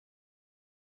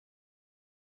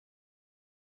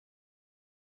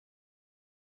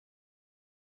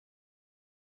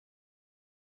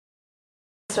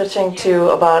Switching to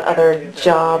about other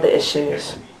job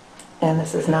issues, and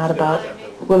this is not about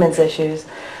women's issues,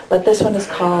 but this one is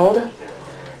called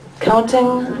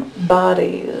Counting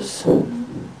Bodies.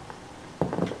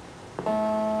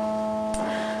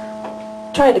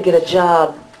 Tried to get a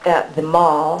job at the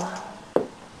mall.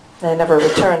 They never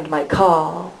returned my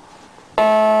call.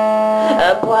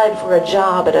 Applied for a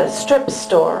job at a strip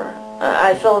store.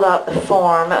 I filled out the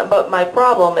form, but my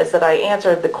problem is that I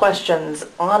answered the questions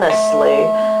honestly.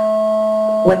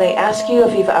 When they ask you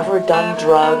if you've ever done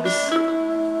drugs,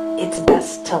 it's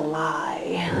best to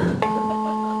lie.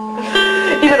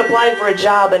 Even applied for a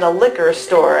job in a liquor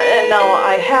store, and now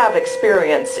I have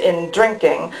experience in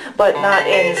drinking, but not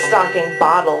in stocking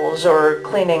bottles or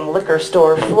cleaning liquor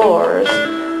store floors.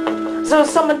 So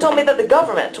someone told me that the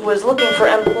government was looking for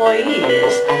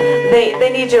employees.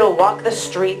 They need you to walk the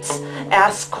streets,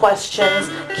 ask questions,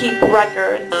 keep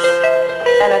records.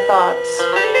 And I thought,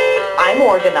 I'm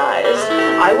organized,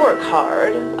 I work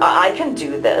hard, I can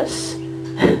do this.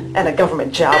 And a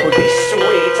government job would be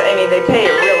sweet. I mean, they pay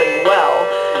really well.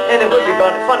 And it would be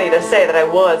funny to say that I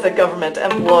was a government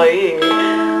employee.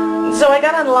 So I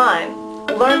got online,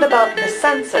 learned about the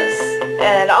census,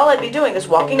 and all I'd be doing is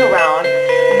walking around,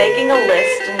 making a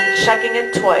list and checking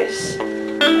it twice.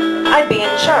 I'd be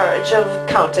in charge of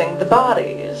counting the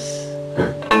bodies.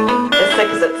 As sick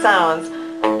as it sounds,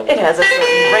 it has a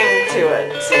certain ring to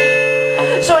it.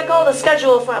 So I called a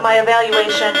schedule for my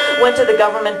evaluation, went to the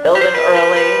government building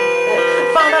early,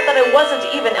 found out that I wasn't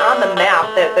even on the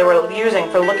map that they were using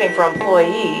for looking for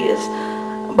employees.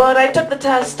 But I took the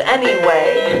test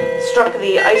anyway, struck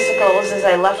the icicles as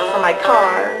I left for my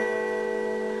car.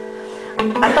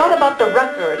 I thought about the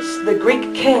records the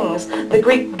Greek kings, the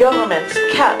Greek governments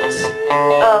kept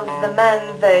of the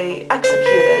men they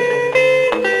executed.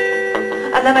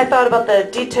 And then I thought about the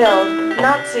detailed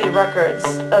Nazi records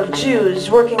of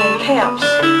Jews working in camps,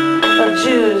 of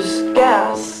Jews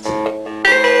gassed,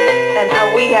 and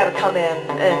how we had to come in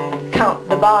and count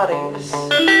the bodies.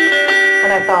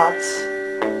 And I thought,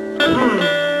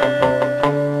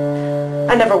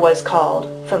 I never was called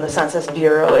from the Census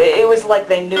Bureau. It was like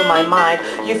they knew my mind.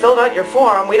 You filled out your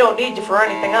form, we don't need you for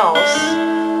anything else.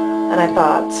 And I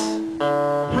thought,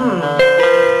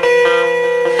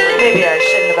 maybe I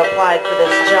shouldn't have applied for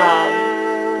this job.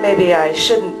 Maybe I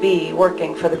shouldn't be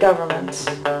working for the government.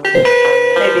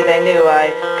 Maybe they knew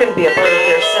I couldn't be a part of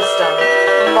their system,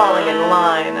 falling in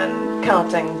line and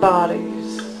counting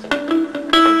bodies.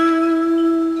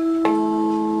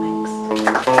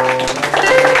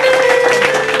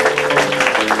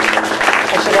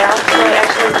 I should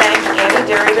actually thank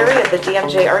Derryberry of the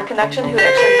DMJ Art Connection, who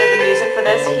actually did the music for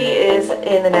this. He is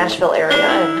in the Nashville area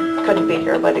and couldn't be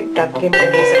here, but he gave me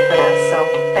the music for this, so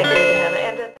thank you to him.